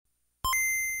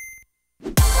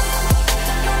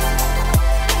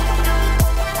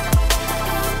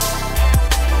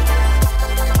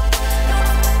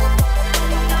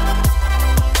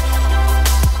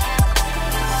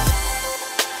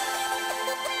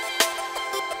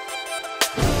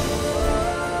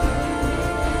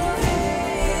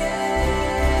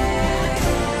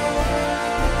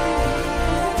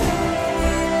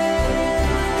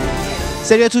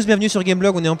Salut à tous, bienvenue sur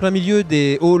Gameblog. On est en plein milieu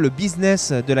des halls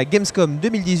business de la Gamescom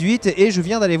 2018 et je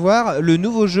viens d'aller voir le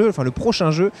nouveau jeu, enfin le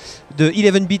prochain jeu de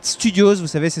 11-bit Studios. Vous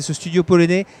savez, c'est ce studio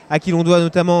polonais à qui l'on doit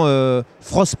notamment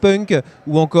Frostpunk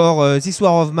ou encore This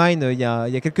War of Mine il y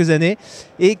a quelques années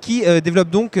et qui développe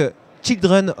donc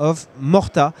Children of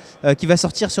Morta qui va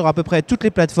sortir sur à peu près toutes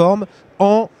les plateformes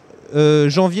en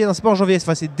janvier, non c'est pas en janvier,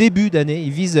 enfin c'est début d'année,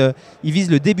 il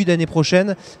vise le début d'année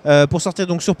prochaine pour sortir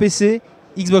donc sur PC,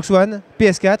 Xbox One,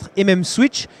 PS4 et même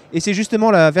Switch. Et c'est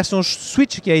justement la version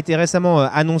Switch qui a été récemment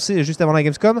annoncée juste avant la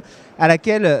Gamescom, à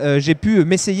laquelle j'ai pu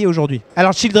m'essayer aujourd'hui.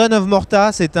 Alors Children of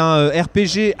Morta, c'est un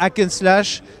RPG hack and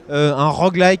slash, un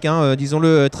roguelike,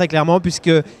 disons-le très clairement,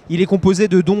 puisqu'il est composé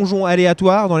de donjons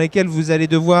aléatoires dans lesquels vous allez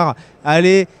devoir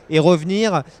aller et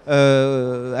revenir.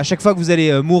 À chaque fois que vous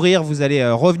allez mourir, vous allez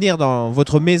revenir dans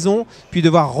votre maison, puis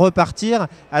devoir repartir.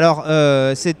 Alors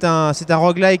c'est un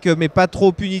roguelike, mais pas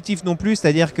trop punitif non plus,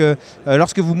 c'est-à-dire que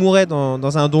lorsque vous mourrez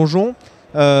dans un donjon,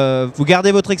 vous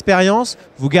gardez votre expérience,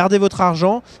 vous gardez votre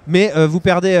argent, mais vous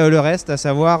perdez le reste, à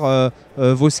savoir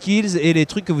vos skills et les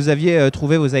trucs que vous aviez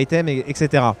trouvés, vos items,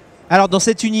 etc. Alors dans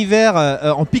cet univers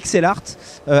en pixel art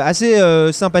assez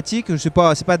sympathique, je sais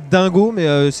pas, c'est pas dingo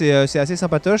mais c'est assez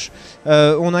sympatoche.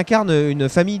 On incarne une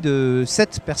famille de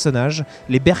 7 personnages,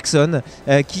 les Bergson,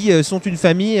 qui sont une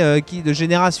famille qui de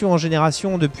génération en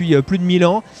génération depuis plus de 1000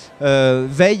 ans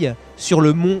veille sur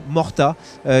le mont Morta,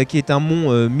 qui est un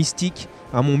mont mystique,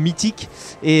 un mont mythique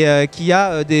et qui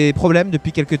a des problèmes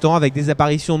depuis quelques temps avec des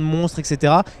apparitions de monstres,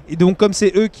 etc. Et donc comme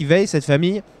c'est eux qui veillent, cette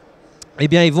famille, eh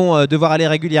bien ils vont devoir aller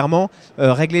régulièrement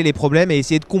régler les problèmes et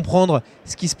essayer de comprendre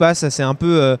ce qui se passe. C'est un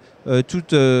peu tout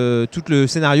le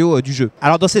scénario du jeu.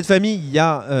 Alors dans cette famille, il y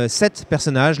a 7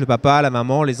 personnages, le papa, la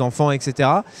maman, les enfants, etc.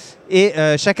 Et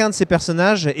chacun de ces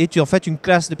personnages est en fait une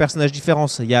classe de personnages différents.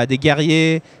 Il y a des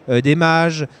guerriers, des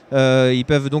mages, ils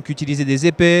peuvent donc utiliser des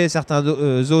épées, certains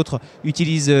autres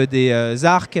utilisent des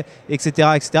arcs, etc.,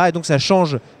 etc. Et donc ça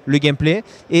change le gameplay.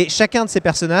 Et chacun de ces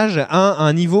personnages a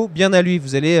un niveau bien à lui.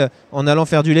 Vous allez, en allant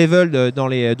faire du level dans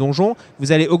les donjons,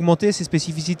 vous allez augmenter ses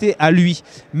spécificités à lui.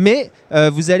 Mais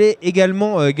vous allez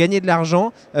également gagner de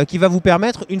l'argent qui va vous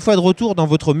permettre, une fois de retour dans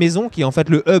votre maison, qui est en fait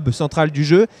le hub central du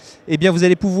jeu, eh bien vous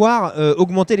allez pouvoir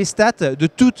augmenter les stats de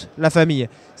toute la famille.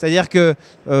 C'est-à-dire que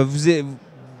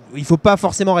il ne faut pas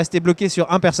forcément rester bloqué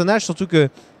sur un personnage, surtout que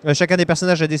chacun des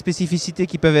personnages a des spécificités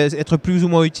qui peuvent être plus ou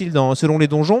moins utiles selon les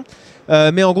donjons.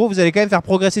 Mais en gros, vous allez quand même faire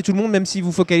progresser tout le monde, même si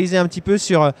vous focalisez un petit peu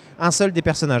sur un seul des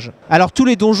personnages. Alors, tous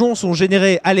les donjons sont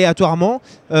générés aléatoirement,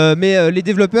 mais les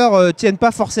développeurs tiennent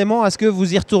pas forcément à ce que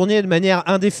vous y retourniez de manière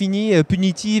indéfinie,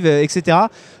 punitive, etc.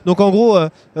 Donc, en gros,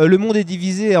 le monde est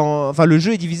divisé le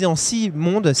jeu est divisé en 6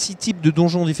 mondes, 6 types de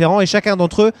donjons différents, et chacun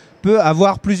d'entre eux peut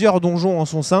avoir plusieurs donjons en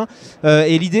son sein.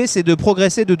 Et l'idée, c'est de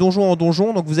progresser de donjon en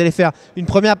donjon. Donc, vous allez faire une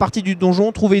première partie du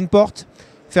donjon, trouver une porte,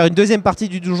 faire une deuxième partie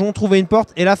du donjon, trouver une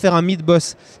porte et là faire un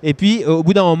mid-boss. Et puis au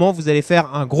bout d'un moment vous allez faire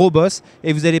un gros boss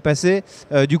et vous allez passer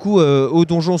du coup au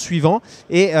donjon suivant.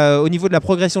 Et au niveau de la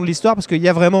progression de l'histoire, parce qu'il y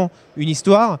a vraiment une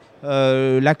histoire,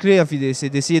 la clé c'est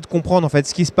d'essayer de comprendre en fait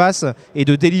ce qui se passe et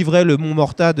de délivrer le mont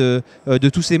Morta de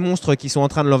tous ces monstres qui sont en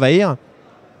train de l'envahir.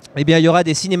 Eh bien, il y aura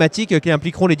des cinématiques qui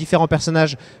impliqueront les différents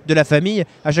personnages de la famille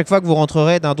à chaque fois que vous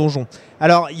rentrerez d'un donjon.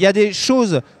 Alors, il y a des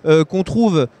choses qu'on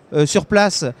trouve sur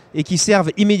place et qui servent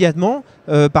immédiatement.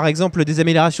 Par exemple, des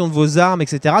améliorations de vos armes,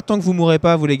 etc. Tant que vous ne mourrez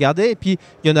pas, vous les gardez. Et puis,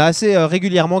 il y en a assez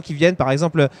régulièrement qui viennent. Par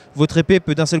exemple, votre épée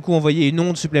peut d'un seul coup envoyer une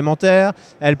onde supplémentaire.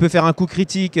 Elle peut faire un coup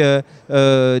critique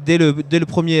dès le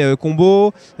premier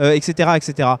combo, etc.,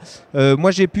 etc. Moi,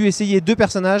 j'ai pu essayer 2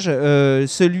 personnages.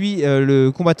 Le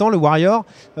combattant, le warrior,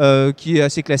 qui est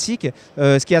assez classique.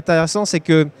 Ce qui est intéressant, c'est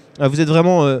que vous êtes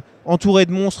vraiment entouré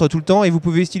de monstres tout le temps et vous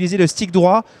pouvez utiliser le stick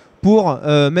droit pour,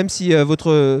 même si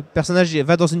votre personnage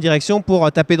va dans une direction,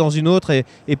 pour taper dans une autre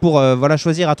et pour voilà,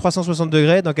 choisir à 360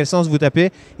 degrés dans quel sens vous tapez.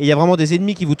 Et il y a vraiment des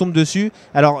ennemis qui vous tombent dessus.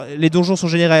 Alors les donjons sont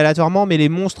générés aléatoirement, mais les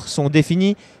monstres sont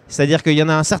définis. C'est-à-dire qu'il y en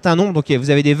a un certain nombre, donc vous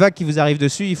avez des vagues qui vous arrivent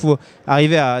dessus. Il faut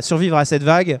arriver à survivre à cette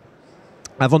vague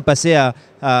avant de passer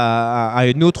à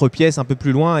une autre pièce un peu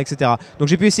plus loin, etc. Donc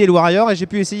j'ai pu essayer le warrior et j'ai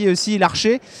pu essayer aussi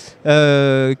l'archer,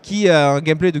 qui a un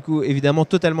gameplay du coup évidemment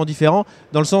totalement différent,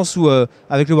 dans le sens où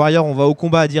avec le warrior on va au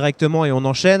combat directement et on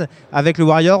enchaîne. Avec le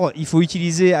warrior il faut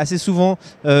utiliser assez souvent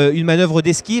une manœuvre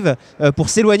d'esquive pour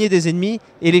s'éloigner des ennemis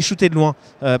et les shooter de loin,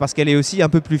 parce qu'elle est aussi un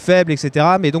peu plus faible, etc.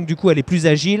 Mais donc du coup elle est plus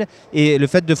agile et le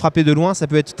fait de frapper de loin ça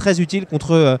peut être très utile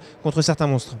contre certains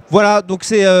monstres. Voilà, donc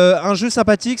c'est un jeu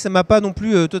sympathique, ça m'a pas non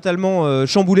plus totalement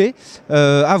chamboulé.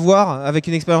 À voir avec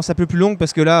une expérience un peu plus longue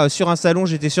parce que là, sur un salon,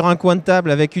 j'étais sur un coin de table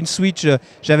avec une Switch,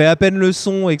 j'avais à peine le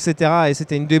son, etc. Et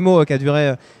c'était une démo qui a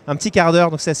duré un petit quart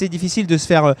d'heure, donc c'est assez difficile de se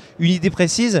faire une idée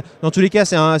précise. Dans tous les cas,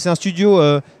 c'est un studio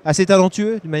assez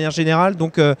talentueux d'une manière générale,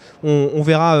 donc on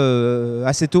verra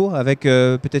assez tôt avec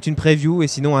peut-être une preview et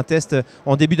sinon un test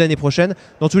en début d'année prochaine.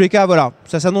 Dans tous les cas, voilà,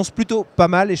 ça s'annonce plutôt pas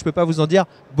mal et je peux pas vous en dire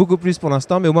beaucoup plus pour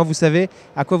l'instant, mais au moins vous savez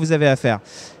à quoi vous avez affaire.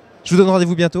 Je vous donne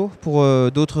rendez-vous bientôt pour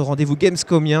d'autres rendez-vous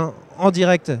Gamescomiens en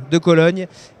direct de Cologne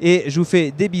et je vous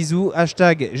fais des bisous.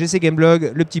 Hashtag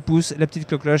 #GCGameblog, le petit pouce, la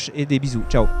petite cloche et des bisous.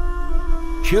 Ciao.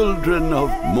 Children of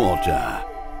Morta.